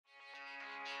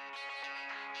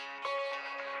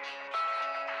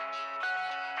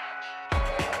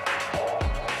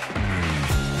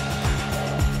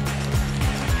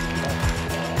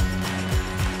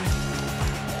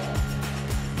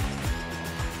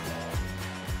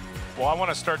Well, I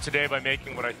want to start today by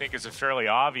making what I think is a fairly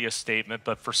obvious statement,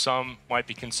 but for some might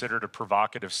be considered a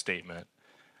provocative statement.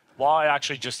 Law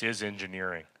actually just is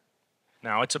engineering.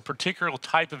 Now, it's a particular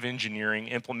type of engineering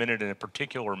implemented in a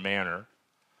particular manner.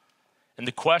 And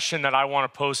the question that I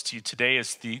want to pose to you today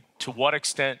is to what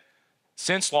extent,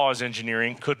 since law is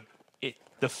engineering, could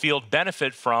the field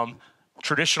benefit from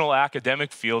traditional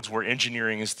academic fields where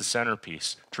engineering is the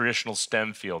centerpiece, traditional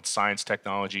STEM fields, science,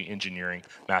 technology, engineering,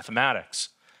 mathematics.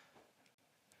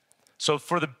 So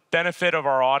for the benefit of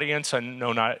our audience, I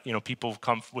know people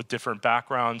come with different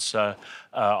backgrounds, our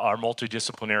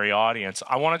multidisciplinary audience,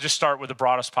 I want to just start with the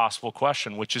broadest possible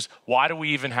question, which is, why do we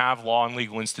even have law and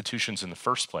legal institutions in the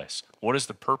first place? What is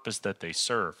the purpose that they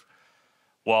serve?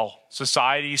 Well,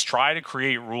 societies try to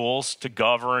create rules to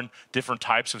govern different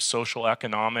types of social,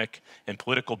 economic, and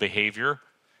political behavior,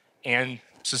 and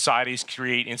societies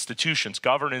create institutions,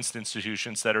 governance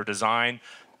institutions that are designed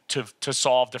to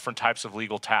solve different types of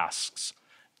legal tasks.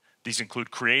 These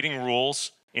include creating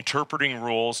rules, interpreting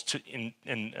rules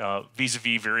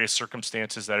vis-a-vis various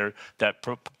circumstances that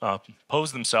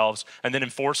pose themselves, and then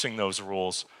enforcing those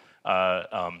rules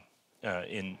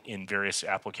in various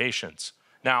applications.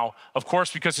 Now, of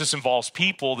course, because this involves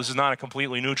people, this is not a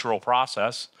completely neutral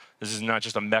process. This is not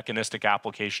just a mechanistic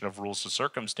application of rules to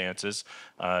circumstances,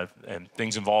 and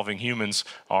things involving humans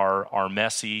are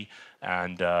messy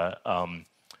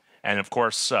and of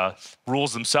course,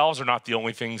 rules themselves are not the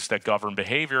only things that govern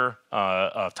behavior.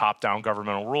 Top-down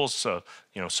governmental rules,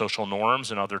 social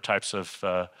norms and other types of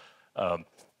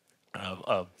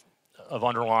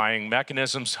underlying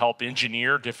mechanisms help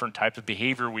engineer different types of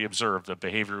behavior we observe, the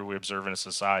behavior we observe in a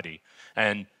society,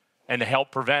 and to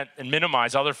help prevent and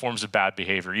minimize other forms of bad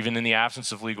behavior. Even in the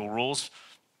absence of legal rules,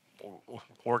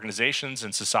 organizations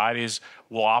and societies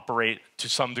will operate to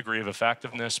some degree of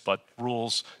effectiveness, but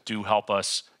rules do help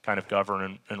us kind of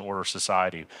govern and order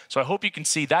society. So I hope you can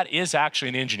see that is actually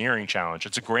an engineering challenge.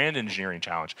 It's a grand engineering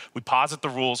challenge. We posit the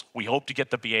rules, we hope to get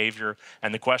the behavior,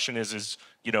 and the question is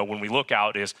when we look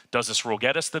out does this rule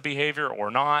get us the behavior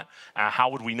or not? How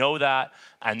would we know that?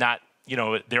 And that,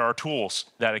 there are tools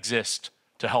that exist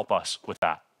to help us with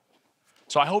that.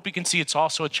 So I hope you can see it's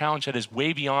also a challenge that is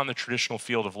way beyond the traditional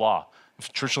field of law. The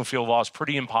traditional field of law is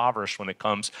pretty impoverished when it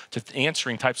comes to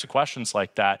answering types of questions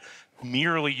like that,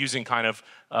 merely using kind of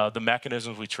the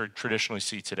mechanisms we traditionally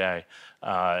see today.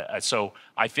 So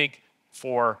I think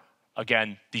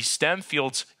again, these STEM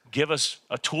fields give us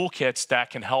a toolkits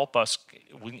that can help us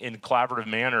in a collaborative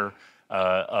manner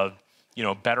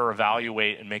better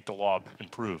evaluate and make the law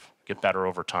improve, get better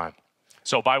over time.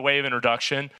 So by way of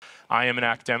introduction, I am an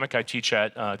academic. I teach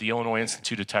at the Illinois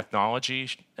Institute of Technology.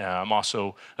 I'm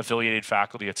also affiliated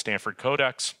faculty at Stanford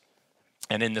Codex.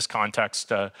 And in this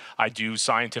context, I do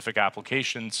scientific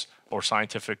applications or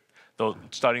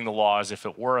studying the law as if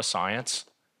it were a science,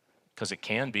 because it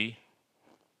can be.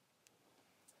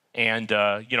 And,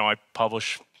 I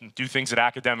do things that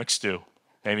academics do.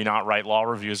 Maybe not write law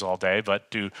reviews all day,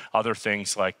 but do other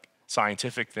things like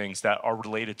scientific things that are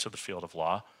related to the field of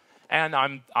law. And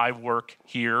I work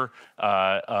here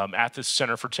at the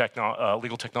Center for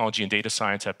Legal Technology and Data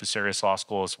Science at Bucerius Law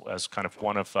School as kind of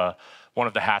one of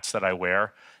the hats that I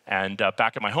wear. And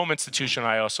back at my home institution,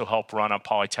 I also help run a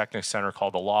polytechnic center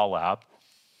called the Law Lab.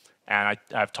 And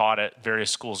I've taught at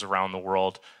various schools around the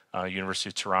world, University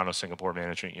of Toronto, Singapore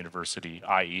Management University,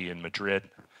 IE in Madrid,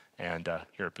 and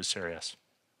here at Bucerius.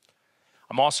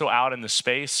 I'm also out in the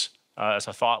space as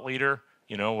a thought leader.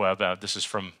 This is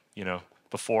from,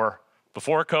 before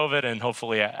COVID and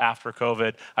hopefully after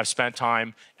COVID. I've spent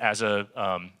time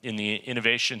in the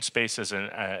innovation space as an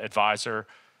advisor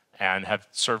and have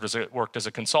worked as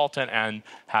a consultant and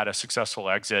had a successful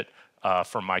exit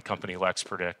from my company,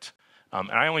 LexPredict.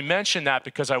 And I only mention that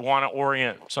because I want to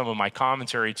orient some of my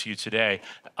commentary to you today.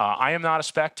 I am not a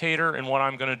spectator in what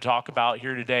I'm going to talk about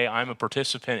here today. I'm a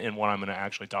participant in what I'm going to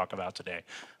actually talk about today.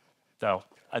 So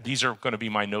these are going to be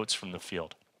my notes from the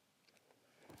field.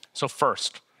 So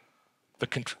first, the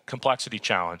complexity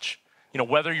challenge.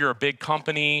 Whether you're a big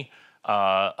company,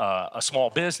 a small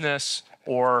business,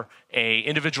 or an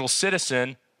individual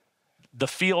citizen, the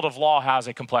field of law has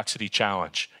a complexity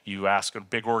challenge. You ask a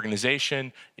big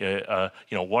organization,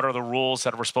 what are the rules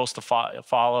that we're supposed to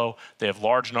follow? They have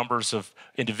large numbers of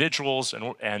individuals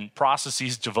and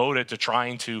processes devoted to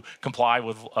trying to comply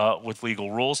with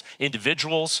legal rules.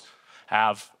 Individuals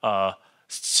have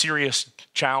serious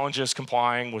challenges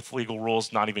complying with legal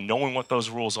rules, not even knowing what those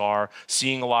rules are,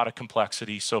 seeing a lot of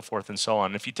complexity, so forth and so on.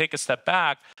 And if you take a step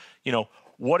back,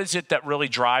 what is it that really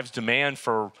drives demand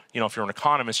for, if you're an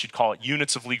economist, you'd call it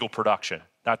units of legal production.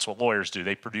 That's what lawyers do.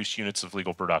 They produce units of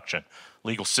legal production.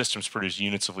 Legal systems produce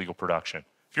units of legal production.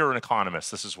 If you're an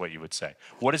economist, this is what you would say.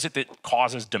 What is it that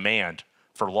causes demand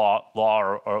for law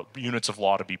or units of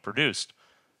law to be produced?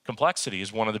 Complexity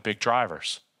is one of the big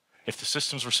drivers. If the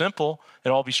systems were simple,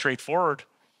 it'd all be straightforward.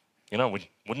 We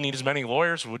wouldn't need as many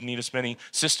lawyers, wouldn't need as many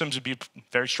systems. It'd be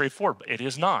very straightforward, but it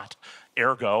is not.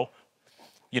 Ergo,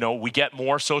 we get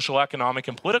more social, economic,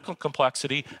 and political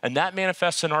complexity, and that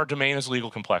manifests in our domain as legal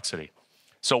complexity.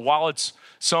 So while it's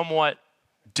somewhat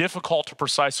difficult to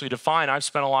precisely define, I've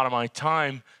spent a lot of my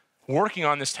time working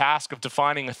on this task of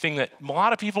defining a thing that a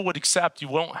lot of people would accept. You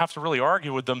won't have to really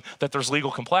argue with them that there's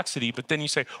legal complexity, but then you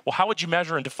say, well, how would you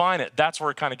measure and define it? That's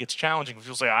where it kind of gets challenging.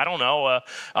 People say, I don't know,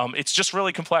 it's just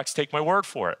really complex, take my word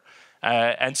for it.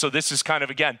 And so this is kind of,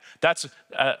 again, that's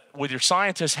with your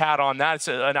scientist hat on, that's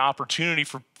an opportunity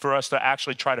for us to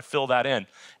actually try to fill that in.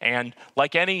 And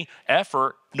like any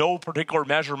effort, no particular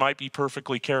measure might be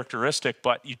perfectly characteristic,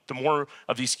 but the more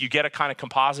of these, you get a kind of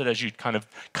composite as you kind of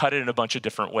cut it in a bunch of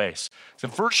different ways. So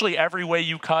virtually every way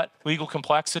you cut legal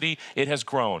complexity, it has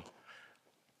grown.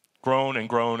 Grown and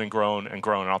grown and grown and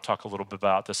grown. And I'll talk a little bit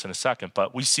about this in a second,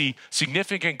 but we see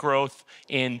significant growth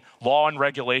in law and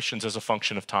regulations as a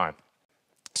function of time.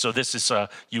 So this is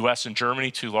US and Germany,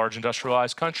 two large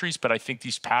industrialized countries, but I think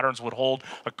these patterns would hold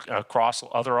across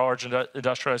other large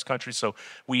industrialized countries. So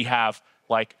we have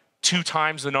like 2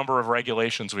 times the number of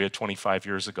regulations we had 25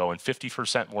 years ago and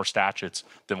 50% more statutes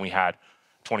than we had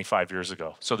 25 years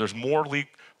ago. So there's more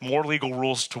legal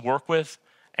rules to work with.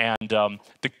 And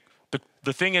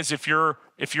the thing is, if you're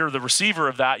the receiver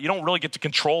of that, you don't really get to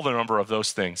control the number of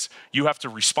those things. You have to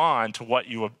respond to what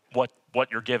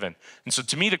you're given. And so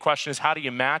to me, the question is, how do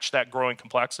you match that growing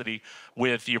complexity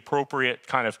with the appropriate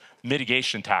kind of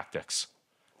mitigation tactics?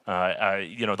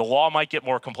 The law might get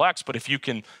more complex, but if you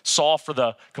can solve for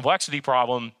the complexity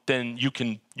problem, then you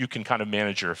can kind of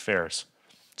manage your affairs.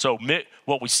 So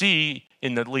what we see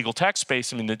in the legal tech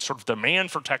space, I mean, the sort of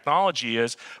demand for technology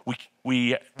is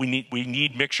we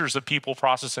need mixtures of people,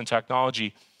 process, and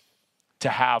technology to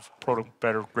have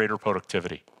greater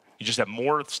productivity. You just have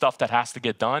more stuff that has to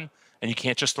get done, and you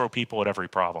can't just throw people at every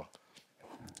problem.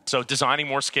 So designing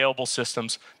more scalable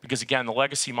systems, because again, the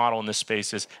legacy model in this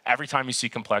space is every time you see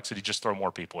complexity, just throw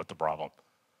more people at the problem.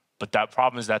 But that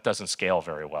problem is that doesn't scale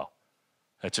very well.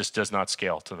 It just does not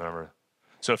scale to the number.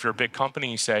 So if you're a big company,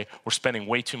 you say, we're spending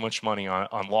way too much money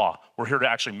on law. We're here to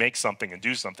actually make something and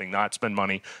do something, not spend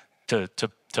money to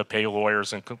pay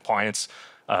lawyers and compliance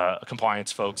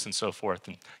folks and so forth.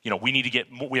 And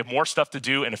we have more stuff to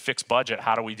do in a fixed budget.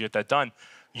 How do we get that done?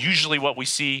 Usually what we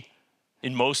see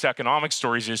in most economic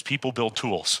stories is people build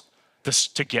tools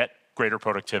to get greater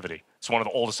productivity. It's one of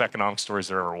the oldest economic stories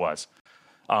there ever was.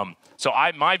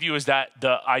 My view is that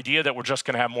the idea that we're just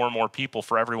going to have more and more people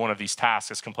for every one of these tasks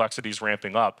as complexity is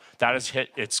ramping up, that has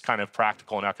hit its kind of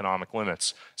practical and economic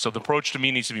limits. So the approach to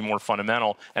me needs to be more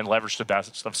fundamental and leverage the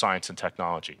best of science and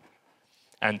technology.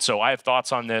 And so I have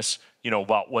thoughts on this,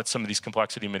 about what some of these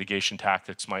complexity mitigation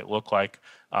tactics might look like.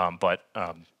 But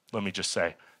let me just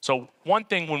say, so one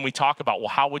thing when we talk about, well,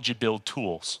 how would you build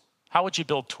tools? How would you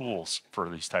build tools for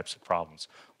these types of problems?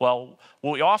 Well,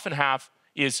 what we often have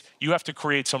is you have to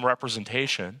create some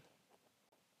representation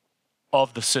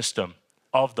of the system,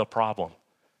 of the problem.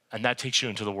 And that takes you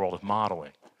into the world of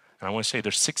modeling. And I want to say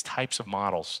there's 6 types of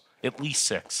models, at least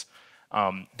 6.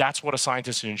 That's what a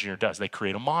scientist and engineer does. They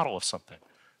create a model of something.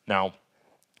 Now,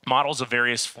 models of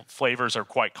various flavors are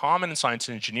quite common in science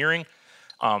and engineering.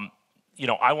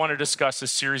 I want to discuss a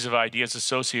series of ideas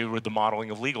associated with the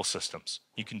modeling of legal systems.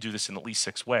 You can do this in at least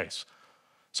 6 ways.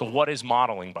 So what is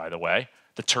modeling, by the way?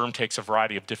 The term takes a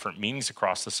variety of different meanings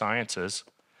across the sciences.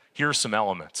 Here are some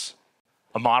elements.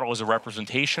 A model is a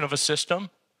representation of a system.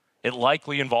 It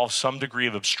likely involves some degree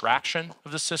of abstraction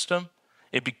of the system.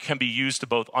 It can be used to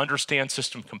both understand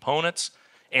system components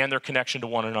and their connection to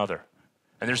one another.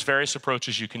 And there's various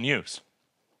approaches you can use.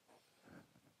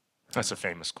 That's a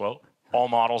famous quote. All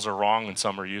models are wrong and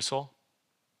some are useful.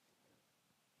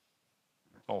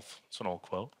 Oh, it's an old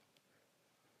quote.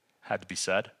 Had to be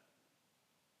said.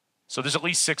 So there's at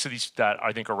least 6 of these that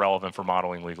I think are relevant for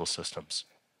modeling legal systems.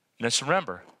 And just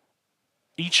remember,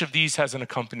 each of these has an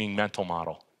accompanying mental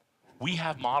model. We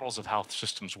have models of how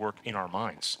systems work in our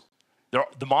minds.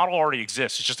 The model already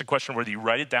exists. It's just a question of whether you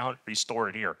write it down or you store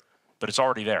it here, but it's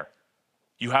already there.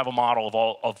 You have a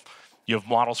model you have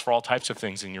models for all types of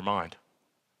things in your mind.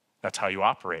 That's how you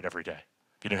operate every day.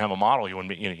 If you didn't have a model,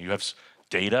 you have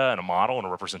data and a model and a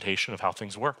representation of how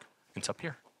things work. It's up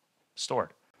here, stored.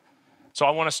 So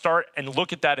I want to start and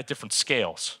look at that at different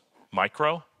scales.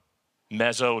 Micro,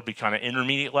 meso would be kind of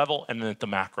intermediate level, and then at the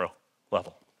macro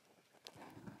level.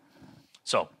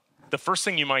 So the first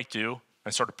thing you might do, I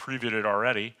sort of previewed it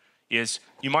already, is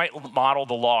you might model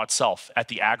the law itself at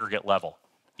the aggregate level.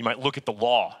 You might look at the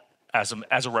law as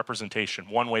a representation,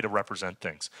 one way to represent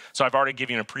things. So I've already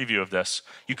given you a preview of this.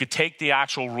 You could take the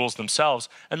actual rules themselves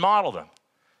and model them,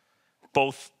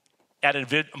 both at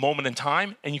a moment in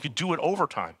time, and you could do it over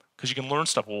time, because you can learn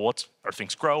stuff. Well, are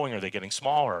things growing? Are they getting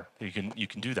smaller? You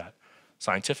can do that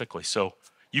scientifically. So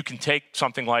you can take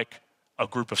something like a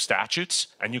group of statutes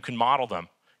and you can model them.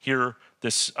 Here,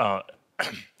 this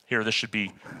should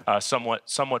be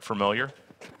somewhat familiar.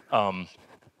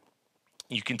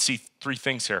 You can see three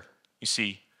things here. You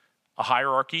see a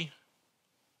hierarchy,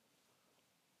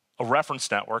 a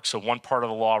reference network, so one part of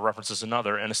the law references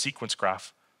another, and a sequence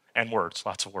graph, and words,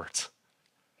 lots of words.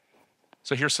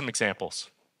 So here's some examples.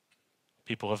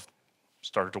 People have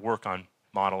started to work on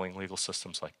modeling legal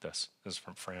systems like this. This is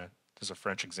from France. This is a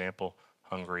French example,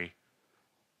 Hungary,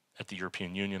 at the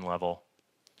European Union level.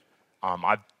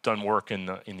 I've done work in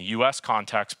the US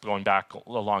context going back a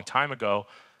long time ago.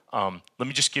 Let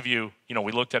me just give you,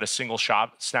 we looked at a single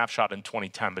snapshot in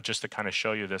 2010, but just to kind of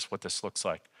show you what this looks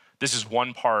like. This is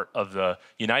one part of the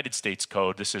United States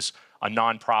Code. This is a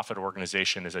nonprofit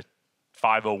organization, is a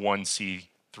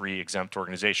 501c3 exempt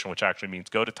organization, which actually means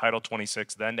go to Title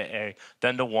 26, then to A,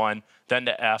 then to 1, then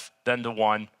to F, then to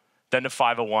 1, then to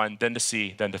 501, then to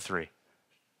C, then to 3.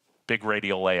 Big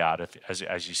radial layout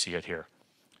as you see it here.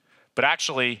 But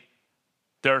actually,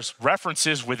 there's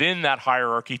references within that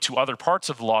hierarchy to other parts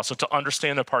of the law. So to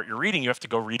understand the part you're reading, you have to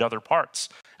go read other parts.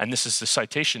 And this is the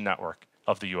citation network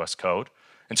of the US Code.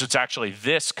 And so it's actually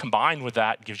this combined with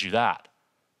that gives you that.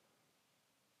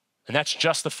 And that's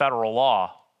just the federal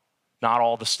law, not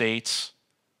all the states,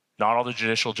 not all the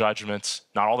judicial judgments,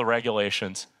 not all the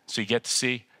regulations. So you get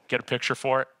to get a picture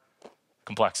for it,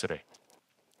 complexity.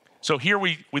 So here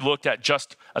we looked at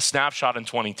just a snapshot in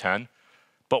 2010.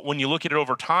 But when you look at it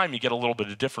over time, you get a little bit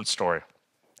of a different story.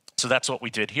 So that's what we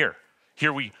did here.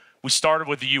 Here we started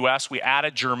with the US, we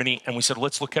added Germany, and we said,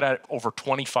 let's look at it over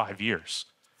 25 years.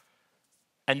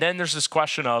 And then there's this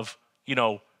question of,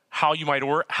 how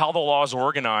the law is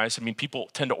organized. I mean, people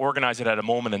tend to organize it at a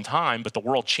moment in time, but the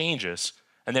world changes,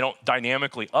 and they don't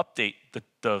dynamically update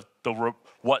the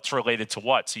what's related to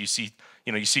what. So you see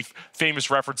famous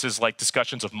references like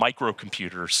discussions of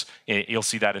microcomputers. You'll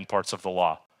see that in parts of the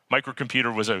law.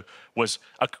 Microcomputer was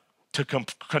to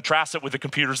contrast it with the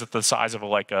computers at the size of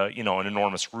an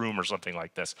enormous room or something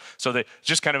like this. So that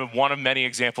just kind of one of many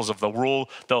examples of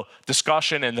the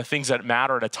discussion and the things that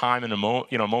matter at a time and a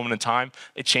moment in time.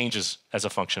 It changes as a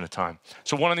function of time.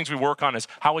 So one of the things we work on is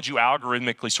how would you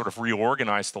algorithmically sort of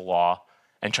reorganize the law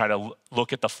and try to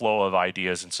look at the flow of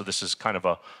ideas. And so this is kind of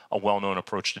a well-known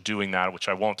approach to doing that, which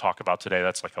I won't talk about today.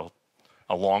 That's like a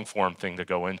long-form thing to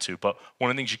go into. But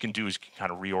one of the things you can do is you can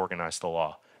kind of reorganize the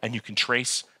law. And you can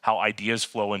trace how ideas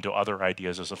flow into other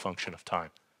ideas as a function of time.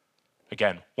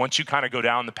 Again, once you kind of go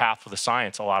down the path of the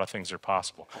science, a lot of things are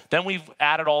possible. Then we've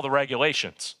added all the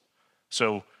regulations.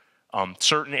 So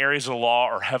certain areas of the law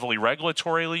are heavily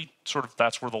regulatorily,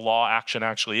 that's where the law action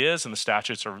actually is, and the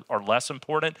statutes are less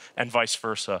important, and vice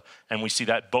versa. And we see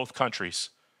that in both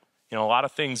countries. A lot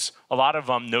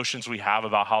of notions we have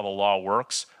about how the law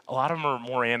works, a lot of them are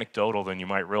more anecdotal than you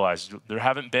might realize. There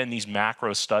haven't been these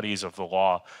macro studies of the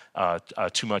law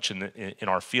too much in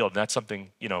our field. And that's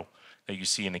something, that you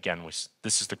see, and again,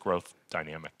 this is the growth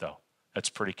dynamic, though. That's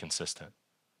pretty consistent.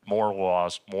 More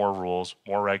laws, more rules,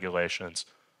 more regulations,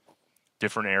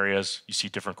 different areas. You see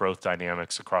different growth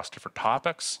dynamics across different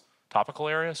topical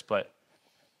areas,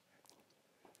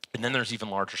 and then there's even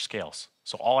larger scales.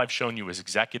 So all I've shown you is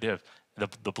executive,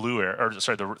 the blue area, or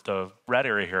sorry, the red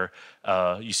area here.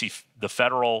 You see the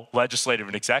federal, legislative,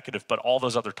 and executive, but all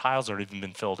those other tiles aren't even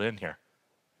been filled in here.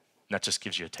 And that just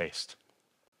gives you a taste.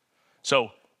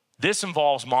 So this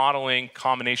involves modeling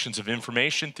combinations of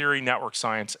information theory, network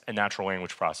science, and natural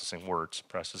language processing, words,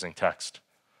 processing text.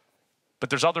 But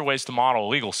there's other ways to model a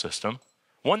legal system.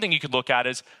 One thing you could look at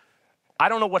is, I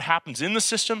don't know what happens in the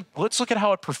system. Let's look at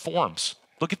how it performs.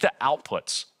 Look at the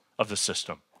outputs of the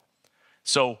system.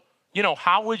 So,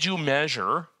 how would you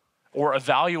measure or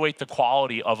evaluate the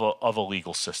quality of a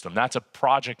legal system? That's a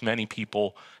project many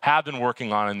people have been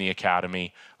working on in the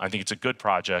academy. I think it's a good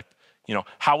project.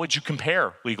 How would you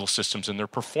compare legal systems and their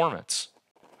performance?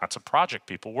 That's a project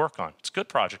people work on. It's a good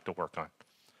project to work on.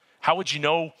 How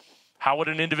would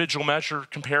an individual measure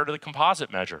compare to the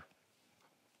composite measure?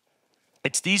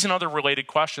 It's these and other related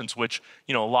questions which,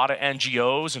 a lot of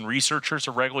NGOs and researchers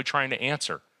are regularly trying to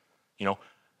answer.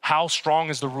 How strong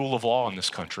is the rule of law in this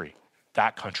country,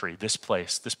 that country, this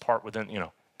place, this part within,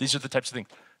 these are the types of things.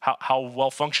 How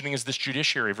well functioning is this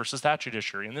judiciary versus that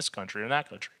judiciary in this country or that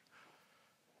country?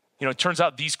 You know, it turns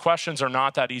out these questions are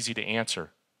not that easy to answer,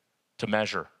 to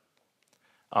measure.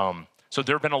 So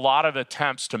there have been a lot of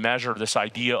attempts to measure this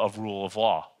idea of rule of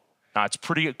law. Now, it's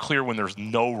pretty clear when there's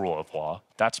no rule of law.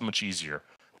 That's much easier.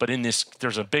 But in this,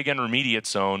 there's a big intermediate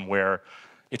zone where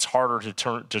it's harder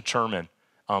to determine.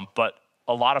 But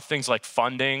a lot of things like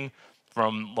funding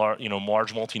from large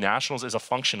multinationals is a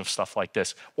function of stuff like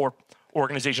this. Or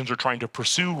organizations are trying to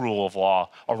pursue rule of law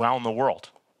around the world.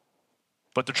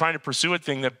 But they're trying to pursue a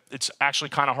thing that it's actually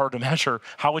kind of hard to measure.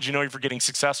 How would you know if you're getting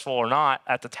successful or not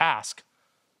at the task?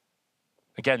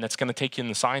 Again, that's going to take you in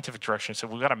the scientific direction. So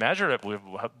we've got to measure it.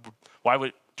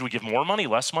 Do we give more money,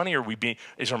 less money?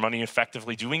 Is our money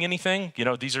effectively doing anything? You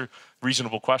know, these are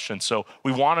reasonable questions. So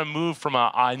we want to move from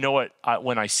a I know it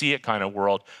when I see it kind of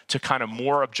world to kind of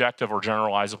more objective or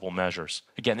generalizable measures.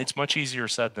 Again, it's much easier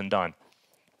said than done.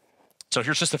 So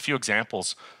here's just a few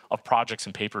examples of projects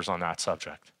and papers on that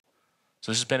subject.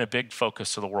 So this has been a big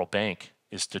focus of the World Bank,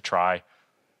 is to try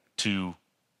to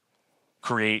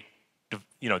create,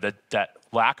 that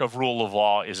lack of rule of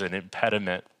law is an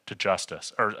impediment to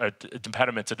justice, or an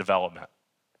impediment to development.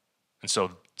 And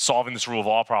so solving this rule of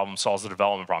law problem solves the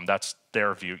development problem. That's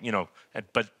their view,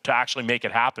 but to actually make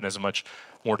it happen is a much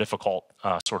more difficult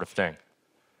sort of thing.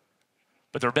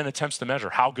 But there have been attempts to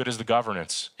measure how good is the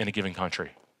governance in a given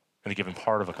country, in a given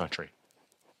part of a country,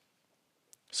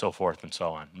 so forth and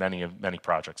so on. Many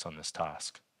projects on this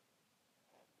task.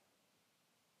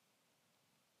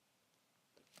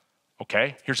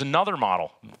 Okay, here's another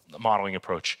modeling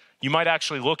approach. You might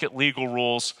actually look at legal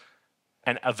rules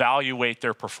and evaluate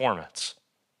their performance.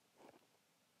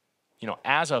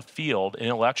 As a field, an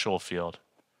intellectual field,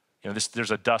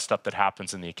 there's a dust up that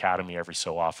happens in the academy every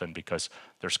so often because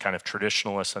there's kind of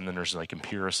traditionalists and then there's like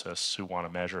empiricists who want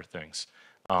to measure things.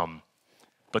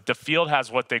 But the field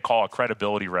has what they call a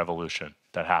credibility revolution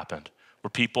that happened,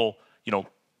 where people,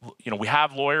 we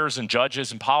have lawyers and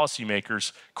judges and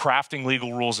policymakers crafting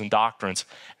legal rules and doctrines,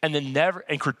 and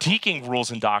critiquing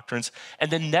rules and doctrines,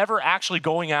 and then never actually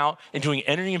going out and doing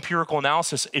any empirical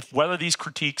analysis if whether these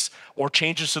critiques or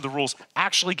changes to the rules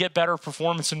actually get better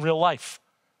performance in real life,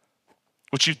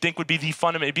 which you'd think would be the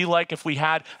fundamental. It'd be like if we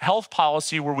had health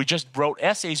policy where we just wrote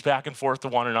essays back and forth to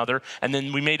one another, and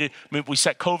then we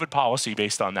set COVID policy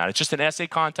based on that. It's just an essay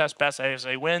contest, best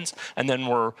essay wins, and then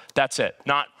that's it.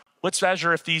 Not let's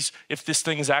measure if this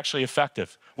thing is actually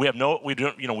effective. We don't do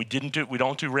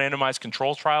randomized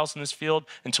control trials in this field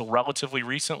until relatively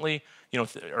recently,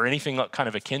 or anything kind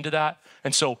of akin to that.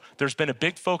 And so there's been a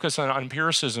big focus on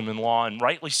empiricism in law, and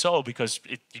rightly so, because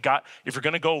if you're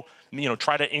going to go,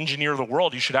 try to engineer the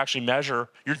world, you should actually measure.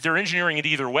 They're engineering it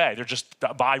either way. They're just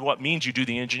by what means you do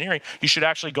the engineering. You should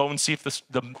actually go and see if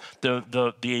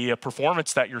the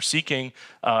performance that you're seeking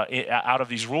out of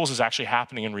these rules is actually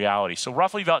happening in reality. So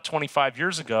roughly about 25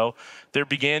 years ago, there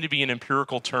began to be an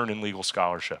empirical turn in legal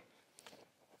scholarship,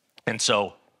 and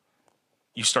so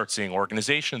you start seeing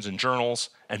organizations and journals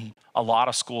and a lot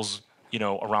of schools,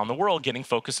 around the world getting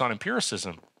focused on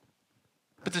empiricism.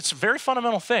 But it's a very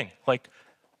fundamental thing. Like,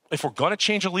 if we're going to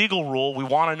change a legal rule, we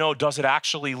want to know, does it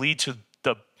actually lead to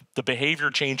the behavior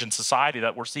change in society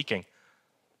that we're seeking?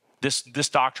 This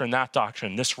doctrine, that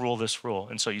doctrine, this rule.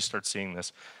 And so you start seeing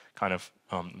this kind of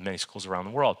many schools around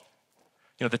the world.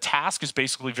 The task is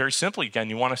basically very simply, again,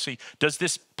 you want to see, does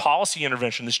this policy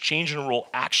intervention, this change in a rule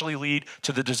actually lead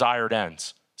to the desired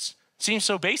ends? Seems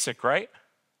so basic, right?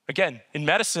 Again, in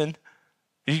medicine,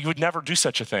 you would never do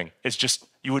such a thing. It's just,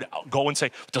 you would go and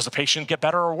say, does the patient get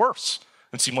better or worse?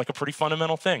 It seemed like a pretty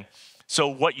fundamental thing. So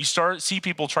what you see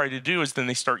people try to do is then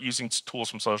they start using tools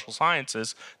from social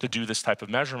sciences to do this type of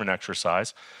measurement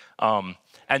exercise. And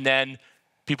then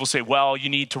people say, well, you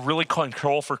need to really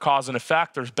control for cause and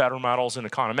effect. There's better models in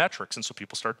econometrics. And so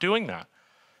people start doing that.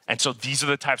 And so these are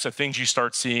the types of things you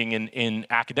start seeing in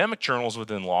academic journals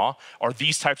within law, are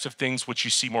these types of things which you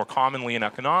see more commonly in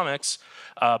economics.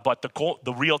 But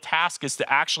the real task is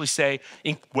to actually say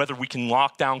whether we can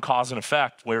lock down cause and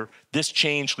effect, where this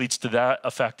change leads to that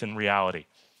effect in reality.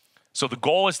 So the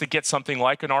goal is to get something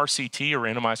like an RCT, or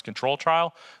randomized control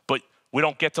trial, but we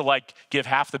don't get to give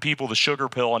half the people the sugar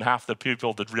pill and half the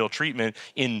people the real treatment.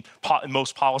 In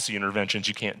most policy interventions,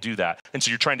 you can't do that. And so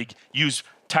you're trying to use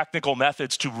technical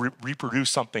methods to reproduce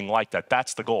something like that.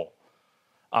 That's the goal.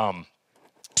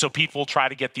 So people try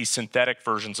to get these synthetic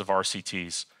versions of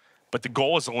RCTs, but the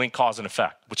goal is to link cause and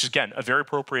effect, which is, again, a very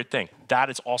appropriate thing. That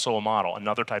is also a model,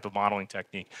 another type of modeling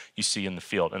technique you see in the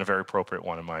field, and a very appropriate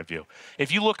one in my view.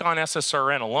 If you look on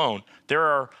SSRN alone, there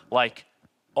are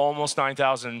almost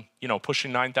 9,000,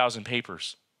 pushing 9,000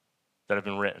 papers that have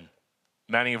been written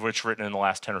many of which written in the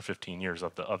last 10 or 15 years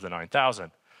of the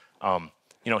 9,000.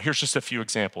 Here's just a few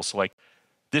examples. So like,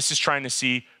 this is trying to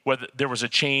see whether there was a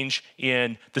change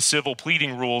in the civil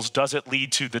pleading rules. Does it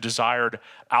lead to the desired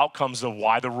outcomes of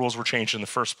why the rules were changed in the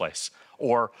first place?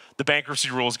 Or the bankruptcy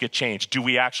rules get changed. Do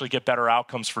we actually get better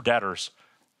outcomes for debtors?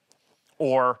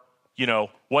 Or,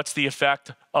 what's the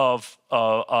effect of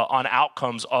on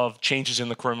outcomes of changes in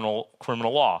the criminal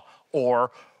law?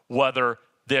 Or whether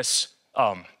this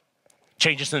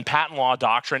changes in patent law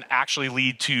doctrine actually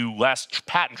lead to less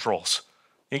patent trolls.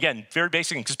 Again, very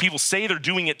basic, because people say they're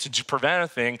doing it to prevent a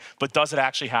thing, but does it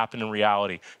actually happen in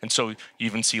reality? And so you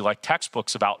even see like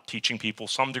textbooks about teaching people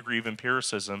some degree of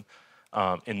empiricism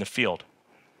in the field.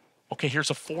 Okay, here's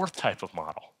a fourth type of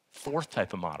model.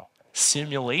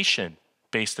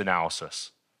 Simulation-based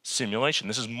analysis. Simulation,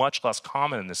 this is much less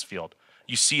common in this field.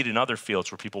 You see it in other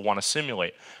fields where people want to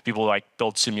simulate. People like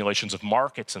build simulations of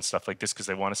markets and stuff like this because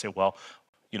they want to say, well,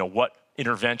 what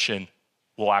intervention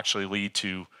will actually lead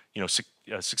to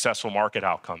successful market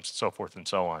outcomes, so forth and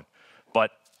so on.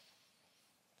 But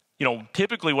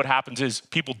typically what happens is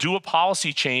people do a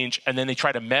policy change and then they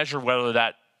try to measure whether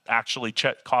that actually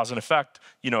cause and effect.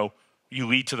 You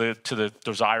lead to the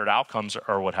desired outcomes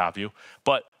or what have you.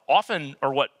 But often,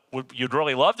 or what you'd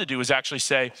really love to do is actually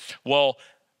say, well,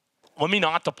 let me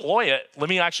not deploy it. Let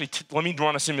me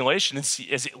run a simulation and see,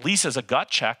 at least as a gut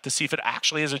check, to see if it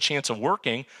actually has a chance of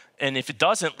working. And if it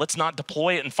doesn't, let's not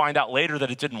deploy it and find out later that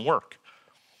it didn't work.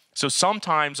 So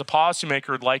sometimes a policymaker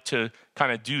would like to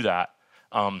kind of do that.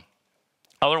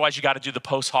 Otherwise, you got to do the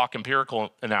post hoc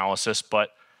empirical analysis.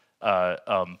 But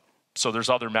so there's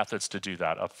other methods to do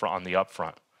that on the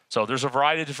upfront. So there's a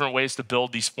variety of different ways to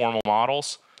build these formal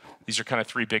models. These are kind of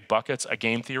three big buckets: a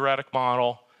game theoretic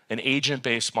model, an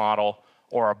agent-based model,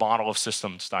 or a model of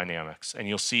systems dynamics. And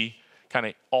you'll see kind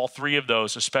of all three of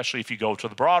those, especially if you go to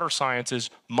the broader sciences.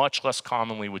 Much less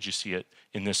commonly would you see it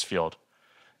in this field.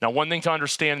 Now, one thing to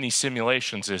understand in these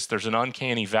simulations is there's an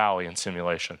uncanny valley in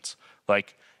simulations.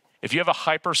 Like, if you have a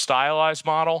hyper-stylized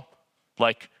model,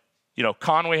 like,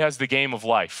 Conway has the game of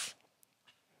life.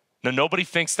 Now, nobody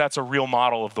thinks that's a real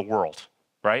model of the world,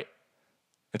 right?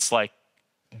 It's like,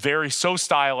 so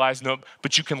stylized,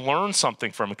 but you can learn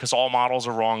something from it because all models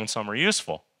are wrong and some are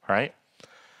useful, right?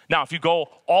 Now, if you go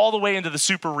all the way into the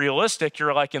super realistic,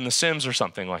 you're like in The Sims or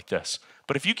something like this.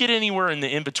 But if you get anywhere in the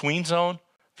in-between zone,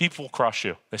 people will crush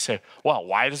you. They say, well,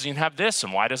 why doesn't it have this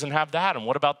and why doesn't it have that and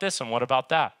what about this and what about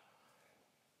that?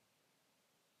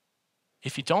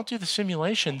 If you don't do the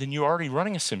simulation, then you're already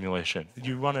running a simulation.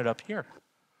 You run it up here.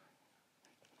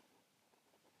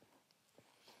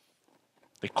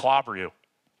 They clobber you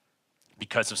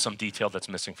because of some detail that's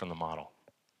missing from the model.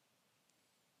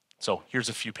 So here's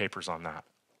a few papers on that.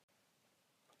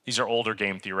 These are older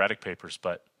game theoretic papers,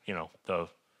 but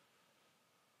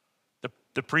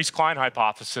the Priest-Klein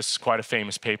hypothesis is quite a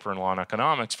famous paper in law and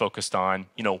economics focused on,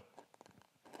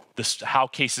 how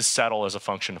cases settle as a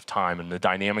function of time and the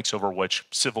dynamics over which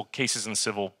civil cases in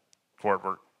civil court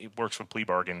it works with plea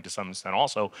bargaining to some extent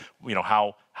also,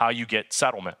 how you get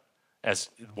settlement, as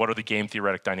what are the game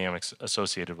theoretic dynamics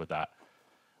associated with that.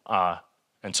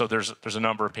 And so there's a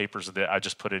number of papers that I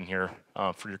just put in here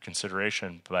for your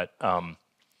consideration, but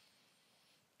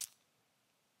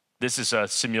this is a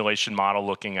simulation model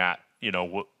looking at,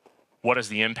 what is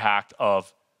the impact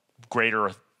of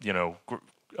greater,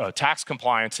 tax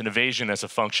compliance and evasion as a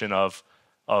function of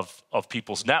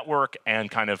people's network and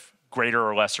kind of greater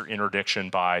or lesser interdiction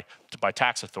by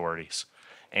tax authorities.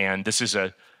 And this is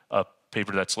a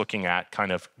paper that's looking at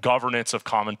kind of governance of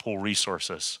common pool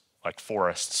resources like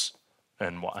forests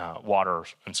and water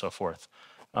and so forth.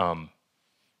 A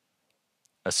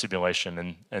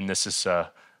simulation, and this is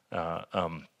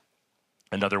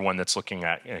another one that's looking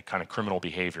at kind of criminal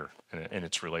behavior and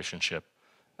its relationship,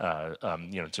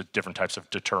 to different types of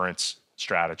deterrence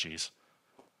strategies.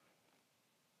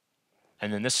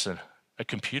 And then this is a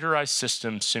computerized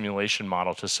system simulation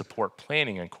model to support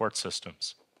planning in court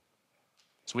systems.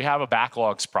 So we have a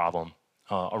backlogs problem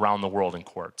around the world in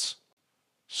courts.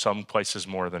 Some places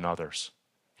more than others.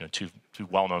 Two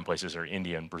well-known places are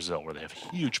India and Brazil, where they have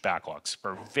huge backlogs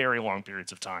for very long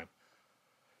periods of time.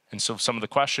 And so some of the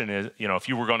question is, if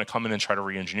you were going to come in and try to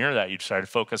re-engineer that, you decided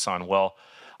to focus on, well,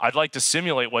 I'd like to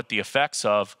simulate what the effects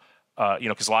of,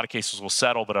 because a lot of cases will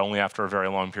settle, but only after a very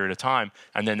long period of time.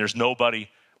 And then there's nobody.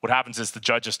 What happens is the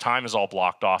judge's time is all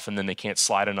blocked off, and then they can't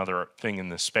slide another thing in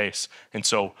this space. And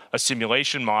so a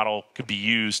simulation model could be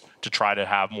used to try to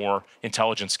have more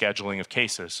intelligent scheduling of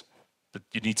cases. But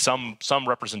you need some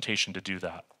representation to do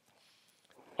that.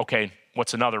 Okay,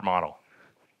 what's another model?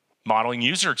 Modeling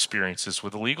user experiences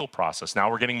with the legal process. Now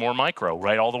we're getting more micro,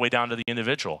 right, all the way down to the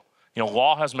individual. You know,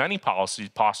 law has many policies,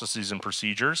 processes, and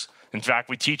procedures. In fact,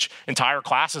 we teach entire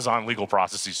classes on legal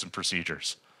processes and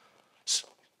procedures.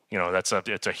 You know, it's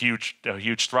a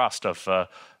huge thrust of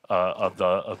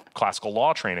the classical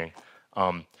law training.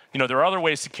 You know, there are other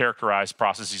ways to characterize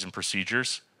processes and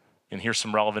procedures, and here's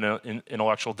some relevant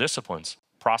intellectual disciplines.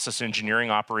 Process engineering,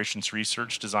 operations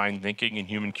research, design thinking, and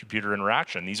human-computer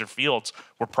interaction. These are fields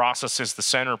where process is the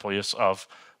centerpiece of,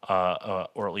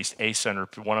 or at least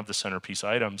one of the centerpiece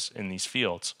items in these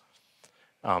fields.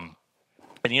 And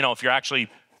you know, if you're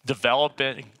actually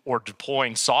developing or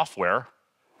deploying software,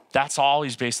 that's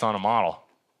always based on a model.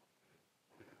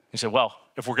 You say, well,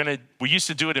 if we used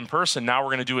to do it in person, now we're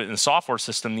gonna do it in the software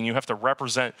system, then you have to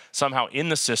represent somehow in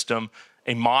the system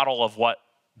a model of what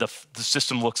the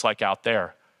system looks like out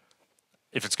there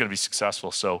if it's going to be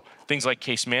successful. So things like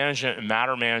case management and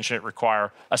matter management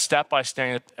require a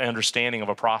step-by-step understanding of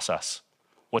a process.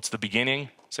 What's the beginning,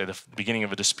 say the beginning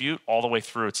of a dispute, all the way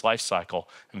through its life cycle,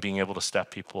 and being able to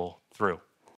step people through.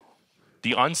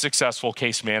 The unsuccessful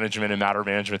case management and matter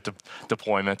management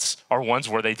deployments are ones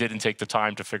where they didn't take the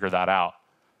time to figure that out,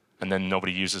 and then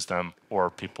nobody uses them,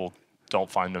 or people don't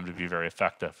find them to be very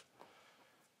effective.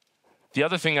 The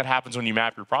other thing that happens when you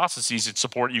map your processes,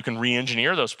 you can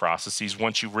re-engineer those processes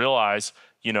once you realize,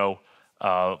 you know,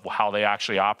 how they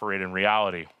actually operate in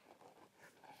reality.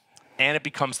 And it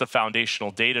becomes the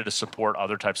foundational data to support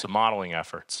other types of modeling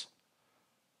efforts.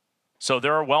 So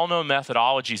there are well-known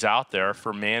methodologies out there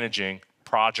for managing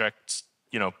projects,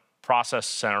 you know,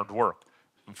 process-centered work,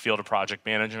 field of project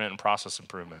management and process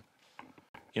improvement.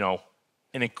 You know,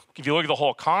 and if you look at the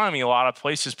whole economy, a lot of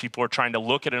places people are trying to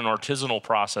look at an artisanal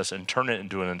process and turn it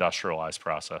into an industrialized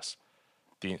process,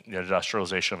 the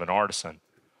industrialization of an artisan.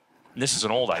 And this is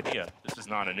an old idea. This is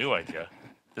not a new idea.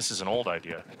 This is an old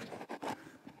idea. At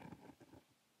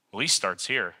least starts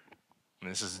here. I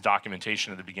mean, this is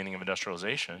documentation of the beginning of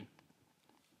industrialization.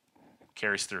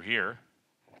 Carries through here.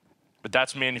 But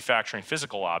that's manufacturing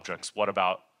physical objects. What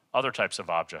about other types of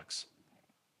objects?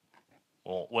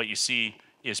 Well, what you see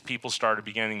is people started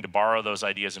beginning to borrow those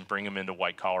ideas and bring them into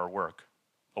white-collar work,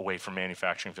 away from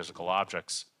manufacturing physical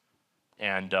objects.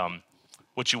 And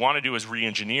what you want to do is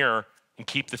re-engineer and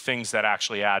keep the things that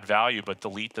actually add value, but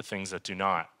delete the things that do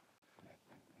not.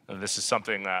 And this is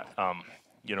something that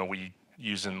you know, we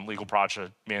use in legal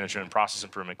project management and process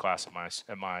improvement class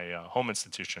at my home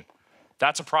institution.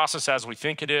 That's a process as we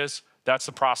think it is. That's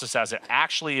the process as it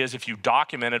actually is. If you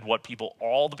documented what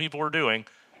all the people are doing,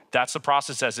 that's the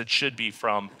process as it should be,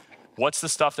 from what's the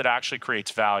stuff that actually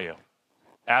creates value.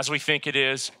 As we think it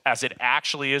is, as it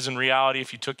actually is in reality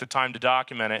if you took the time to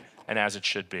document it, and as it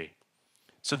should be.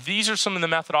 So these are some of the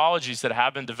methodologies that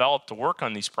have been developed to work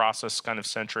on these process kind of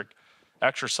centric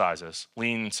exercises,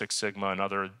 Lean, Six Sigma, and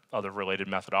other related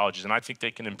methodologies. And I think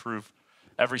they can improve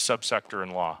every subsector in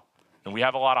law. And we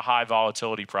have a lot of high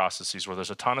volatility processes where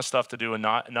there's a ton of stuff to do and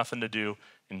nothing to do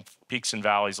in peaks and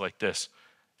valleys like this.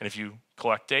 And if you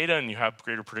collect data and you have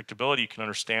greater predictability, you can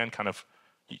understand kind of,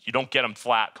 you don't get them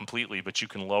flat completely, but you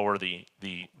can lower the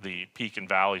peak and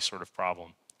valley sort of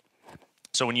problem.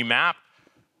 So when you map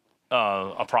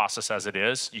a process as it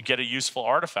is, you get a useful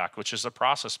artifact, which is a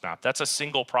process map. That's a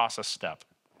single process step.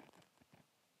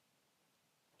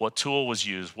 What tool was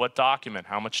used, what document,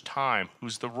 how much time,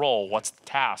 who's the role, what's the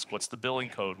task, what's the billing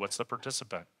code, what's the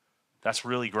participant. That's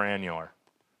really granular.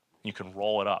 You can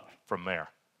roll it up from there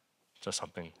to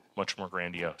something much more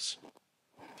grandiose.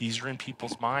 These are in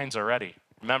people's minds already.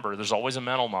 Remember, there's always a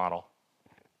mental model.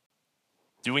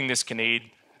 Doing this can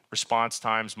aid response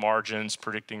times, margins,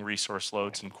 predicting resource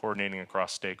loads, and coordinating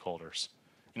across stakeholders.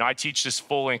 You know, I teach this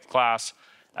full-length class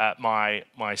at my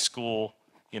school,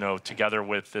 you know, together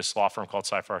with this law firm called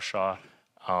Seyfarth Shaw,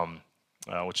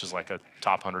 which is like a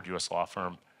top 100 US law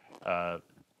firm.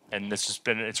 And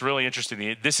it's really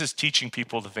interesting. This is teaching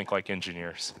people to think like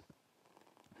engineers,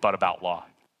 but about law.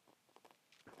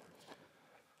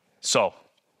 So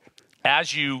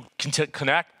as you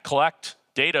collect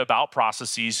data about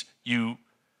processes, you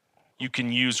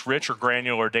can use rich or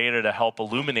granular data to help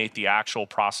illuminate the actual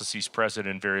processes present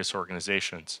in various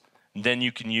organizations. And then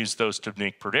you can use those to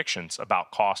make predictions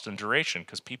about cost and duration,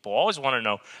 because people always want to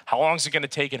know how long is it going to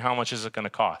take and how much is it going to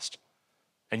cost.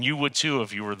 And you would too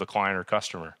if you were the client or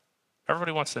customer.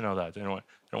 Everybody wants to know that. They don't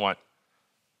want.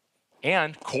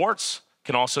 And courts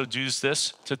can also use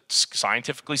this to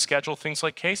scientifically schedule things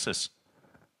like cases,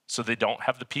 so they don't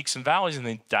have the peaks and valleys,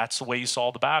 and that's the way you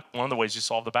solve one of the ways you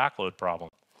solve the backload problem.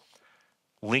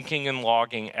 Linking and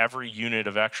logging every unit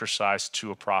of exercise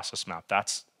to a process map.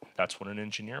 That's what an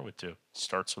engineer would do.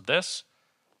 Starts with this,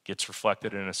 gets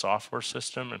reflected in a software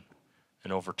system,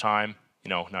 and over time,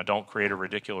 now don't create a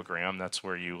radiculogram. That's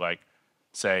where you like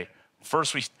say,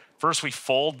 first we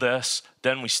fold this,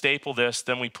 then we staple this,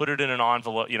 then we put it in an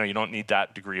envelope. You don't need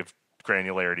that degree of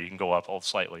granularity. You can go up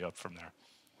slightly up from there.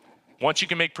 Once you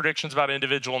can make predictions about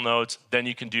individual nodes, then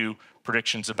you can do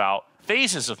predictions about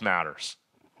phases of matters.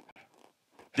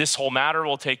 This whole matter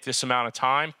will take this amount of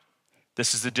time.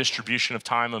 This is the distribution of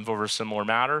time over similar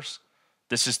matters.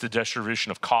 This is the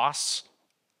distribution of costs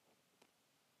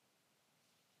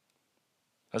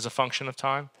as a function of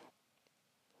time.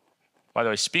 By the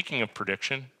way, speaking of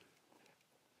prediction,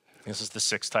 this is the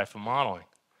sixth type of modeling.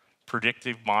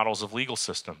 Predictive models of legal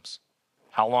systems.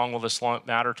 How long will this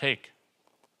matter take?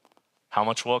 How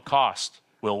much will it cost?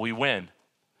 Will we win?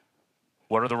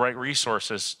 What are the right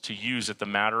resources to use at the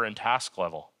matter and task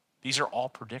level? These are all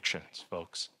predictions,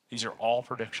 folks. These are all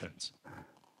predictions.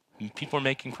 And people are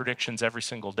making predictions every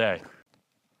single day.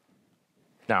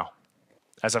 Now,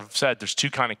 as I've said, there's two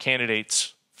kind of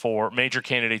major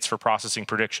candidates for processing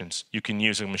predictions. You can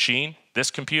use a machine,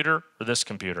 this computer, or this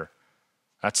computer.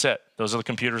 That's it. Those are the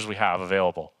computers we have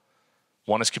available.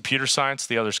 One is computer science,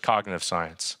 the other is cognitive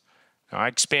science. Now, I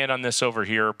expand on this over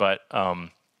here, but I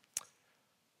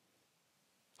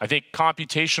think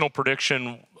computational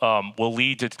prediction will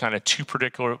lead to kind of two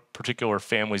particular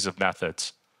families of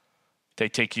methods. They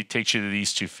take you to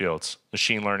these two fields,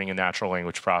 machine learning and natural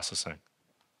language processing.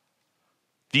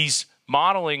 These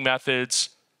modeling methods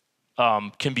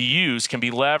can be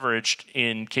leveraged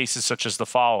in cases such as the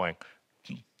following: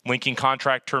 linking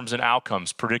contract terms and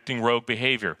outcomes, predicting rogue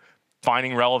behavior,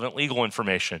 finding relevant legal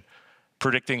information,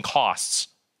 predicting costs,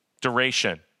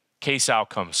 duration, case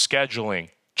outcomes, scheduling,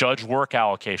 judge work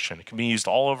allocation. It can be used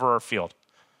all over our field.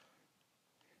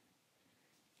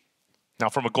 Now,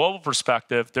 from a global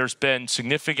perspective, there's been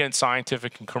significant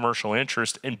scientific and commercial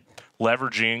interest in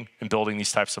leveraging and building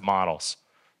these types of models.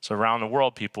 So around the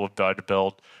world, people have tried to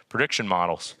build prediction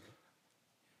models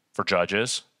for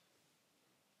judges,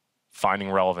 finding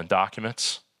relevant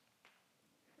documents,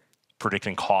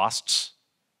 predicting costs.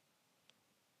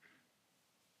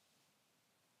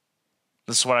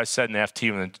 This is what I said in the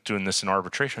FT when doing this in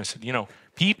arbitration. I said,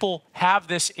 people have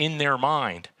this in their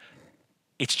mind.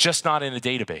 It's just not in a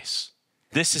database.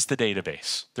 This is the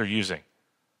database they're using.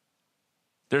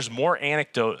 There's more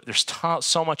anecdote. There's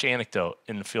so much anecdote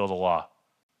in the field of law.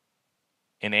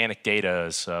 And anecdata,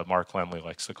 as Mark Lemley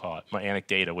likes to call it,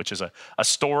 anecdata, which is a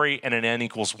story and an n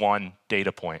equals 1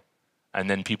 data point. And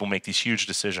then people make these huge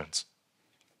decisions.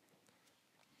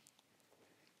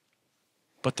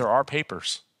 But there are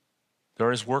papers.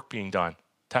 There is work being done,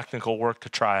 technical work to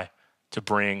try to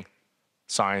bring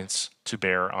science to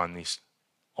bear on these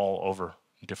all over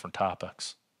different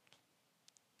topics.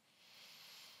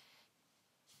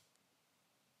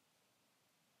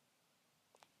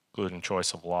 Including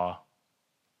choice of law,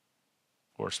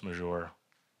 force majeure,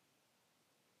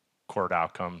 court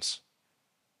outcomes.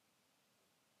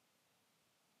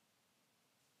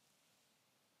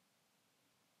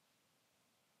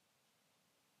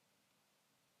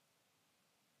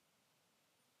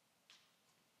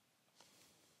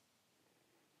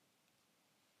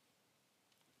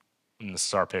 And this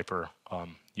is our paper,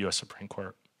 U.S. Supreme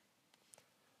Court.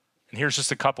 And here's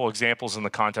just a couple examples in the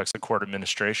context of court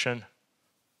administration.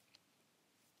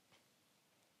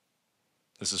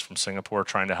 This is from Singapore,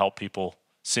 trying to help people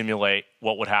simulate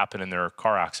what would happen in their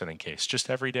car accident case. Just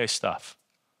everyday stuff,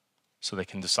 so they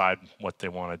can decide what they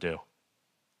want to do.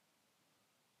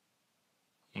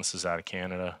 And this is out of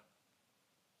Canada,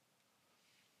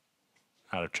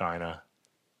 out of China.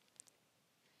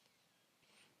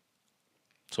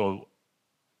 So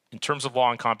in terms of law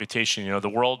and computation, the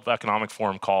World Economic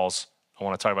Forum calls, I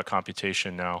want to talk about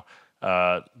computation now,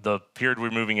 the period we're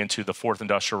moving into, the fourth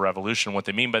industrial revolution. What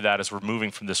they mean by that is we're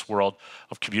moving from this world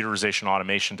of computerization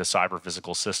automation to cyber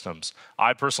physical systems.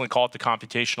 I personally call it the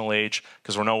computational age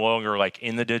because we're no longer like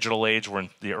in the digital age, we're in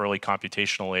the early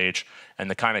computational age.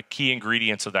 And the kind of key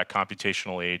ingredients of that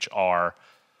computational age are,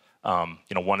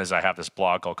 one is I have this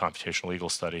blog called Computational Legal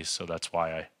Studies, so that's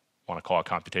why I want to call it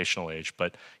computational age.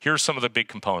 But here's some of the big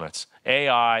components: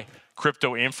 AI,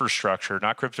 crypto infrastructure,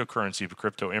 not cryptocurrency, but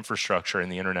crypto infrastructure, and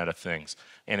the Internet of Things.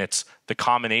 And it's the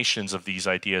combinations of these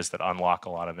ideas that unlock a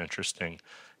lot of interesting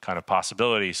kind of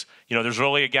possibilities. There's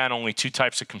really, again, only two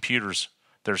types of computers.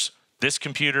 There's this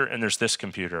computer and there's this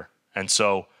computer. And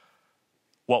so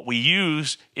what we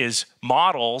use is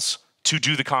models to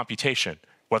do the computation,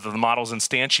 whether the model's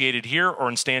instantiated here or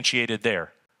instantiated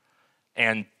there.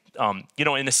 And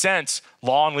in a sense,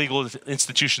 law and legal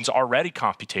institutions are already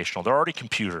computational. They're already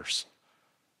computers.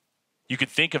 You could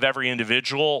think of every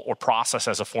individual or process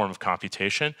as a form of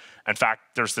computation. In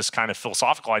fact, there's this kind of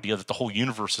philosophical idea that the whole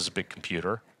universe is a big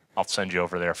computer. I'll send you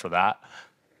over there for that,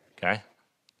 okay?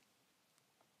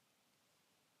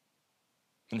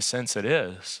 In a sense, it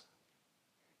is.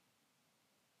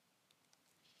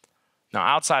 Now,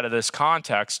 outside of this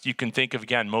context, you can think of,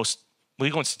 again, most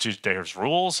legal institutions, there's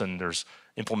rules and there's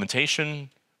implementation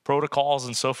protocols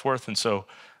and so forth. And so,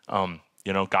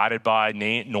 guided by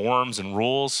norms and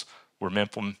rules,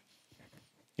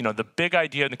 the big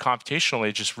idea in the computational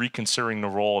age is reconsidering the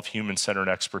role of human-centered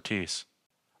expertise.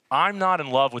 I'm not in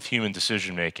love with human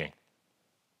decision-making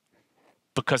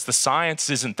because the science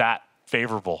isn't that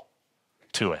favorable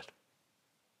to it.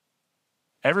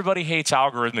 Everybody hates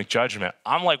algorithmic judgment.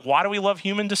 I'm like, why do we love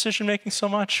human decision-making so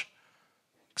much?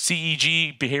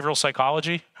 CEG, behavioral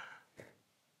psychology.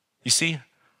 You see?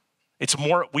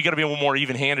 We gotta be a little more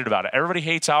even-handed about it. Everybody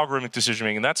hates algorithmic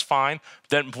decision-making, that's fine.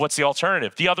 Then what's the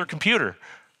alternative? The other computer,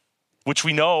 which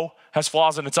we know has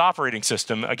flaws in its operating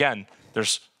system. Again,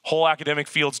 there's whole academic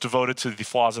fields devoted to the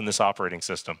flaws in this operating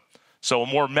system. So a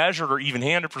more measured or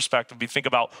even-handed perspective, we think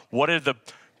about what are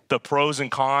the pros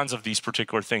and cons of these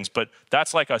particular things. But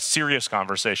that's like a serious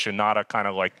conversation, not a kind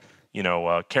of like,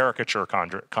 caricature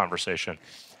conversation.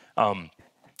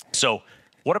 So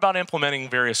what about implementing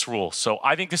various rules? So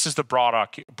I think this is the broad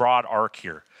arc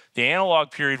here. The analog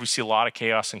period, we see a lot of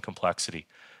chaos and complexity.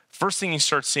 First thing you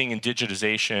start seeing in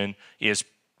digitization is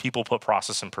people put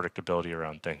process and predictability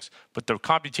around things. But the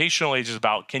computational age is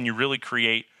about, can you really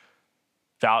create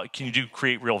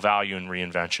real value in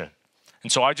reinvention?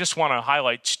 And so I just want to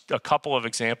highlight a couple of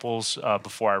examples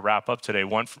before I wrap up today.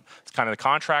 One, it's kind of the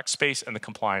contract space and the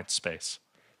compliance space.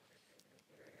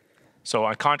 So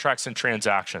on contracts and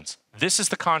transactions, this is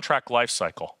the contract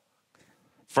lifecycle.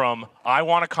 From I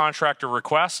want a contract or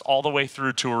request all the way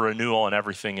through to a renewal and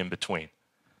everything in between.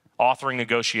 Authoring,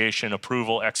 negotiation,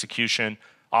 approval, execution,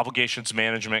 obligations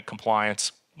management,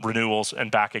 compliance, renewals, and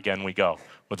back again we go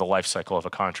with the life cycle of a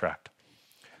contract.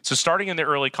 So starting in the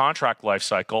early contract life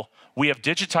cycle, we have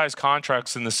digitized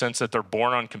contracts in the sense that they're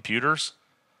born on computers,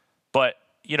 but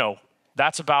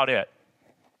that's about it.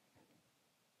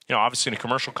 Obviously in a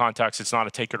commercial context, it's not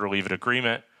a take it or leave it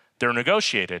agreement. They're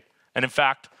negotiated. And in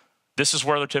fact, this is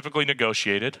where they're typically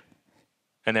negotiated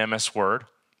in MS Word.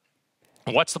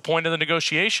 And what's the point of the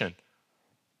negotiation?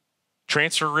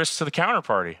 Transfer risk to the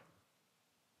counterparty.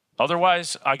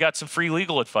 Otherwise, I got some free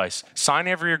legal advice. Sign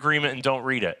every agreement and don't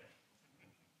read it.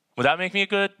 Would that make me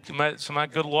some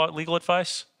good legal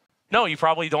advice? No, you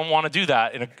probably don't want to do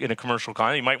that in a commercial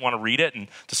context. You might want to read it and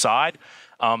decide,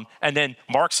 and then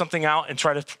mark something out and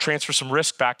try to transfer some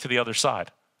risk back to the other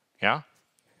side. Yeah?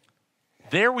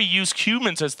 There we use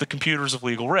humans as the computers of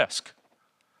legal risk.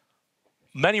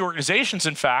 Many organizations,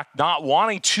 in fact, not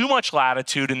wanting too much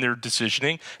latitude in their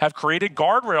decisioning, have created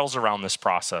guardrails around this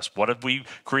process. What have we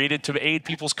created to aid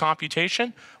people's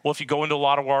computation? Well, if you go into a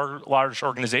lot of large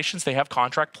organizations, they have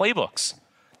contract playbooks.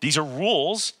 These are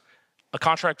rules. A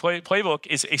contract playbook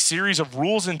is a series of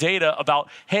rules and data about,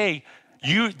 hey,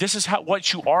 this is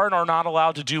what you are and are not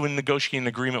allowed to do in negotiating an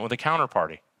agreement with a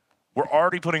counterparty. We're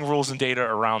already putting rules and data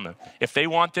around them. If they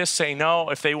want this, say no.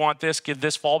 If they want this, give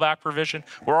this fallback provision.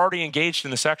 We're already engaged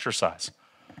in this exercise.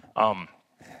 Now,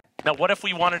 what if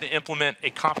we wanted to implement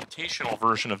a computational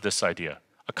version of this idea?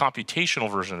 A computational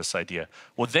version of this idea?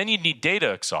 Well, then you'd need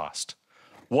data exhaust.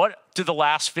 What do the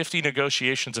last 50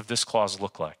 negotiations of this clause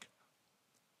look like?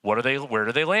 Where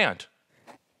do they land?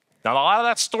 Now, a lot of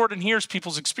that's stored in here is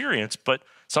people's experience, but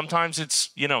sometimes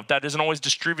it's, that isn't always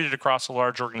distributed across a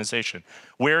large organization.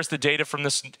 Where's the data from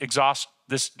this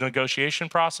negotiation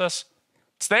process?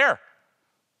 It's there.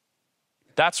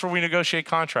 That's where we negotiate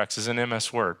contracts, is in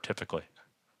MS Word, typically,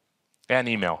 and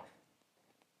email.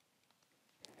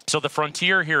 So the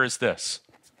frontier here is this.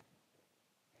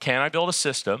 Can I build a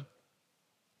system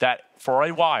that, for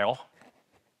a while,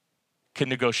 can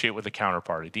negotiate with a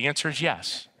counterparty? The answer is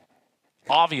yes.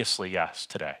 Obviously, yes,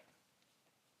 today.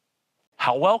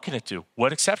 How well can it do?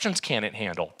 What exceptions can it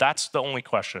handle? That's the only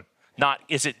question. Not,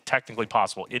 is it technically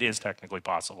possible? It is technically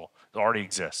possible. It already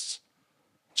exists.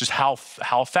 Just how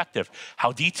effective,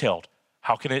 how detailed,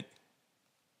 how can it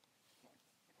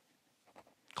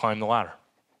climb the ladder?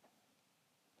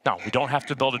 Now, we don't have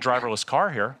to build a driverless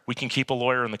car here. We can keep a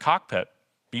lawyer in the cockpit.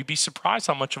 You'd be surprised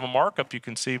how much of a markup you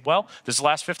can see. Well, this is the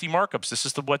last 50 markups. This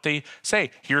is what they say.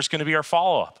 Here's going to be our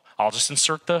follow-up. I'll just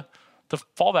insert the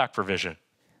fallback provision.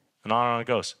 And on it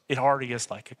goes. It already is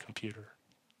like a computer.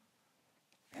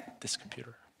 This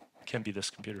computer can be this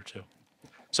computer too.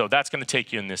 So that's going to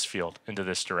take you in this field, into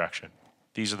this direction.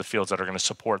 These are the fields that are going to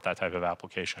support that type of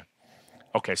application.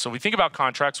 Okay, so we think about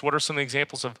contracts. What are some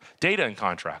examples of data in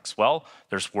contracts? Well,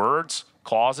 there's words,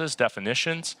 clauses,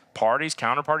 definitions, parties,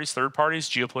 counterparties, third parties,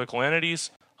 geopolitical entities,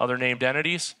 other named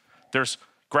entities. There's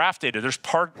graph data.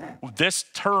 This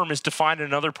term is defined in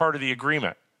another part of the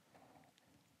agreement.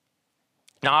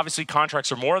 Now, obviously,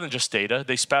 contracts are more than just data.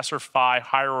 They specify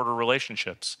higher order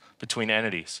relationships between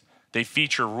entities. They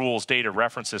feature rules, data,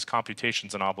 references,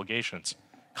 computations, and obligations.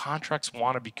 Contracts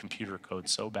want to be computer code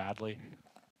so badly.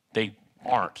 They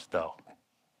aren't, though.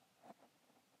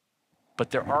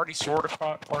 But they're already sort of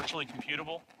partially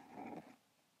computable.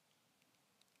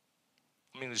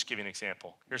 Let me just give you an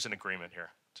example. Here's an agreement here,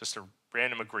 just a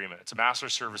random agreement. It's a master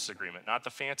service agreement, not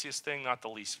the fanciest thing, not the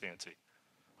least fancy.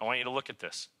 I want you to look at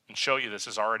this and show you this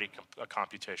is already a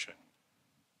computation.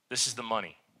 This is the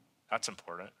money. That's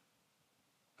important.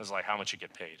 It's like how much you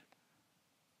get paid.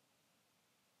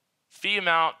 Fee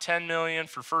amount, 10 million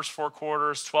for first 4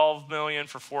 quarters, 12 million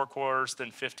for 4 quarters,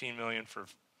 then 15 million for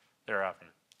thereafter.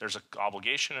 There's an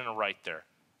obligation and a right there.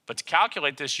 But to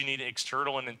calculate this, you need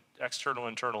external and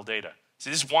internal data. See,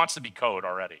 this wants to be code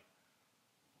already.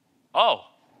 Oh,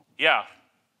 yeah.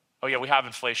 Oh, yeah, we have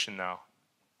inflation now.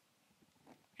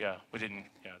 Yeah, we didn't,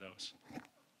 yeah, that was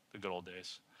the good old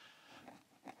days.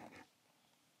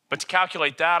 But to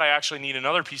calculate that, I actually need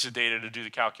another piece of data to do the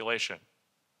calculation.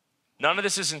 None of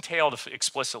this is entailed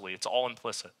explicitly. It's all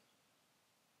implicit.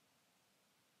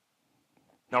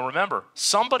 Now remember,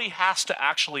 somebody has to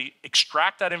actually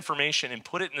extract that information and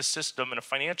put it in the system, in a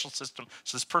financial system,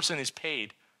 so this person is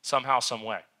paid somehow, some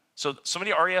way. So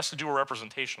somebody already has to do a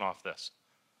representation off this.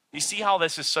 You see how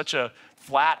this is such a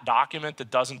flat document that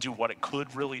doesn't do what it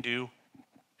could really do?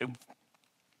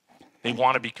 They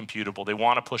want to be computable. They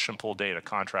want to push and pull data.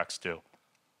 Contracts do.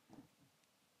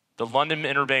 The London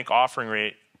Interbank Offering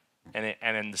Rate and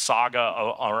in the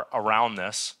saga around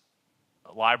this,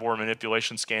 LIBOR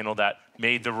manipulation scandal that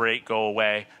made the rate go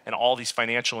away, and all these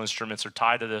financial instruments are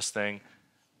tied to this thing.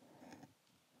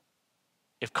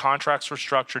 If contracts were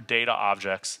structured data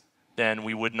objects, then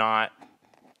we would not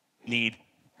need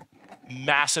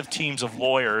massive teams of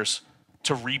lawyers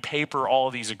to repaper all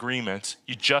of these agreements.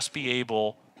 You'd just be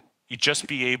able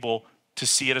to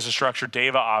see it as a structured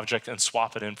data object and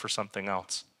swap it in for something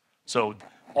else. So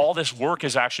all this work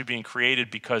is actually being created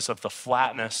because of the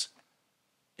flatness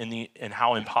in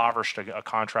how impoverished a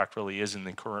contract really is in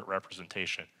the current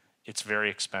representation. It's very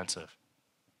expensive.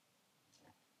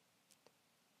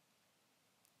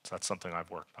 So that's something I've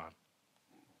worked on.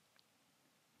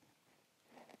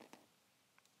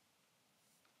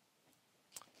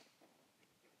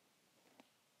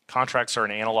 Contracts are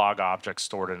an analog object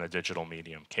stored in a digital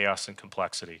medium. Chaos and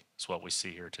complexity is what we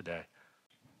see here today.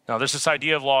 Now, there's this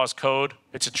idea of law as code.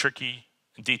 It's a tricky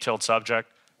and detailed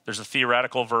subject. There's a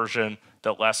theoretical version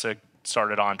that Lessig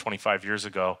started on 25 years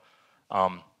ago.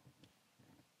 And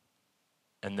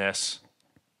this.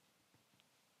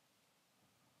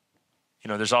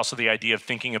 There's also the idea of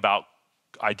thinking about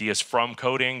ideas from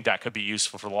coding. That could be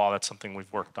useful for law. That's something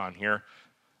we've worked on here.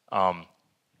 Then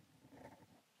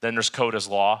there's code as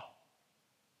law.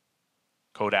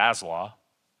 Code as law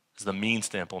is the means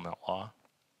to implement law.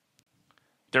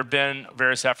 There have been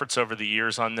various efforts over the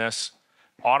years on this.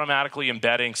 Automatically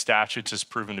embedding statutes has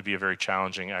proven to be a very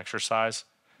challenging exercise.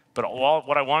 But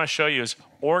what I want to show you is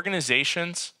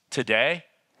organizations today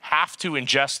have to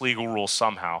ingest legal rules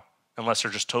somehow, unless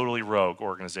they're just totally rogue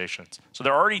organizations. So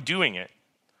they're already doing it.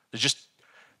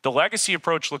 The legacy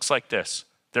approach looks like this.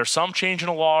 There's some change in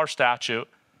a law or statute.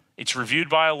 It's reviewed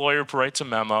by a lawyer who writes a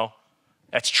memo.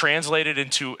 That's translated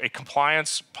into a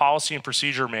compliance policy and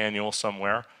procedure manual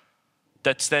somewhere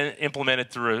that's then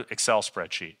implemented through an Excel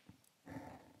spreadsheet.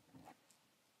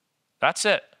 That's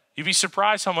it. You'd be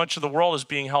surprised how much of the world is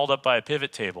being held up by a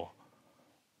pivot table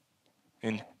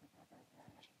in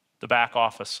the back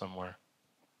office somewhere.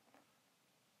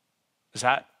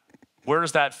 Where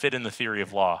does that fit in the theory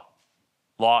of law?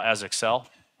 Law as Excel?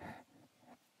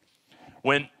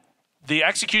 When the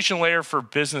execution layer for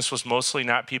business was mostly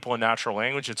not people in natural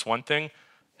language, it's one thing.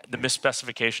 The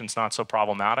misspecification's not so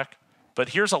problematic. But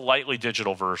here's a lightly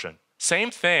digital version.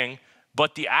 Same thing,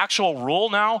 but the actual rule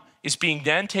now is being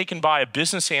then taken by a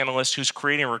business analyst who's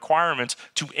creating requirements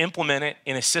to implement it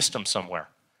in a system somewhere.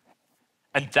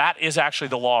 And that is actually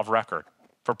the law of record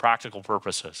for practical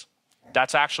purposes.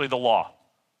 That's actually the law.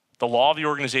 The law of the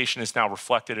organization is now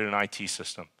reflected in an IT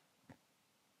system.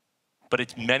 But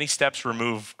it's many steps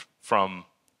removed from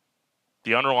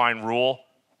the underlying rule,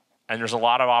 and there's a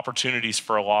lot of opportunities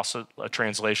for a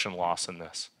translation loss in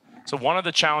this. So one of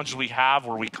the challenges we have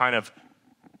where we kind of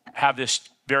have this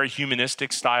very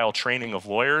humanistic style training of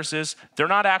lawyers is they're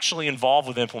not actually involved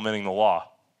with implementing the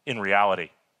law in reality.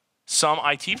 Some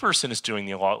IT person is doing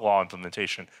the law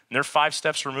implementation, and they're 5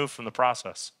 steps removed from the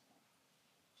process.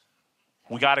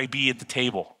 We got to be at the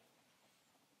table.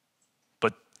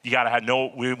 But you got to have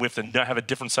we have to have a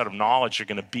different set of knowledge. You're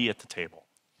going to be at the table.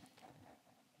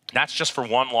 And that's just for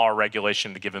one law or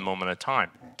regulation at a given moment of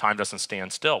time. Time doesn't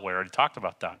stand still. We already talked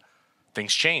about that.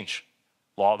 Things change.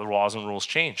 The laws and rules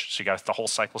change. So the whole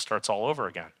cycle starts all over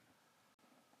again.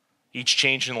 Each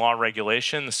change in law or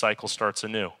regulation, the cycle starts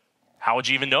anew. How would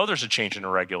you even know there's a change in a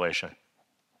regulation?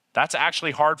 That's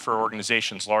actually hard for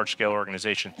organizations, large-scale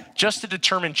organizations, just to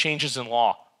determine changes in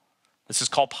law. This is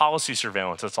called policy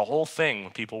surveillance. That's a whole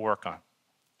thing people work on.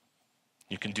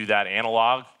 You can do that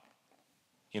analog,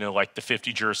 like the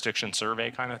 50 jurisdiction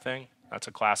survey kind of thing. That's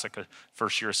a classic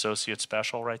first-year associate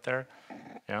special right there.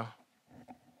 Yeah.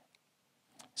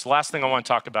 So the last thing I want to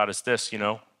talk about is this,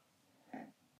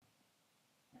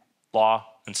 law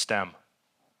and STEM.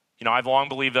 I've long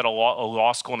believed that a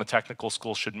law school and a technical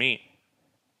school should meet.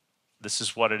 This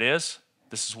is what it is.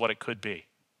 This is what it could be.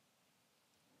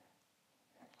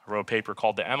 I wrote a paper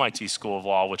called the MIT School of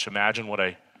Law, which imagined what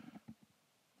a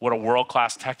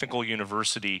world-class technical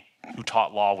university who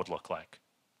taught law would look like.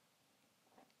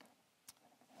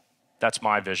 That's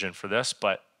my vision for this,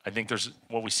 but I think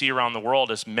what we see around the world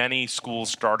is many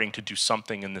schools starting to do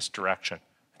something in this direction.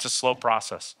 It's a slow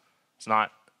process. It's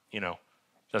not,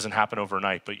 doesn't happen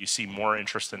overnight, but you see more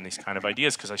interest in these kind of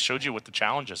ideas because I showed you what the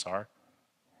challenges are.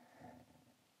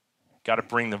 You got to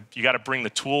bring the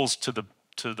tools to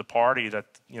the party that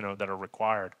that are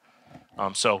required.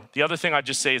 So the other thing I'd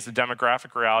just say is the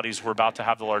demographic realities. We're about to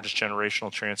have the largest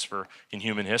generational transfer in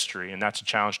human history, and that's a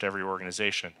challenge to every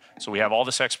organization. So we have all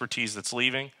this expertise that's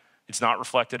leaving. It's not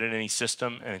reflected in any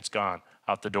system, and it's gone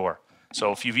out the door.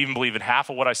 So if you even believe in half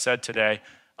of what I said today,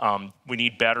 we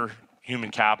need better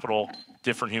human capital,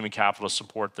 different human capital to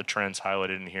support the trends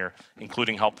highlighted in here,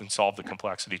 including helping solve the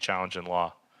complexity challenge in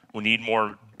law. We need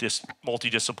more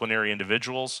multidisciplinary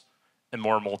individuals and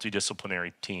more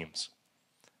multidisciplinary teams.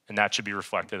 And that should be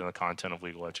reflected in the content of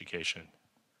legal education.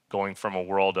 Going from a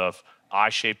world of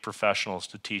I-shaped professionals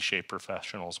to T-shaped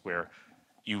professionals where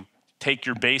you take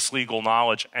your base legal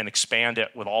knowledge and expand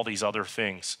it with all these other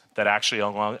things that actually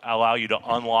allow you to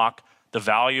unlock the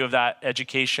value of that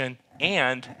education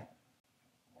and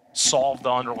solve the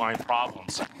underlying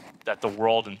problems that the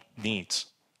world needs.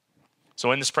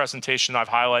 So in this presentation, I've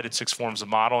highlighted 6 forms of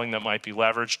modeling that might be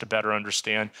leveraged to better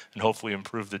understand and hopefully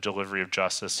improve the delivery of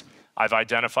justice. I've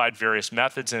identified various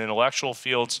methods in intellectual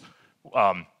fields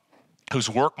whose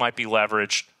work might be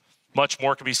leveraged. Much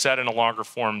more could be said in a longer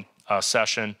form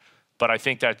session, but I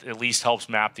think that at least helps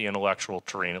map the intellectual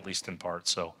terrain, at least in part.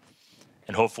 So,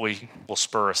 and hopefully will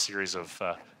spur a series of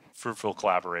fruitful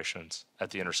collaborations at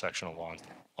the intersection of law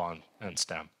and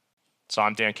STEM. So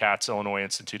I'm Dan Katz, Illinois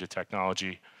Institute of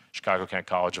Technology, Chicago-Kent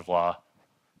College of Law,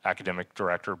 Academic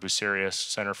Director, Bucerius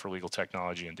Center for Legal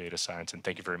Technology and Data Science, and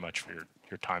thank you very much for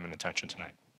your time and attention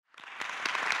tonight.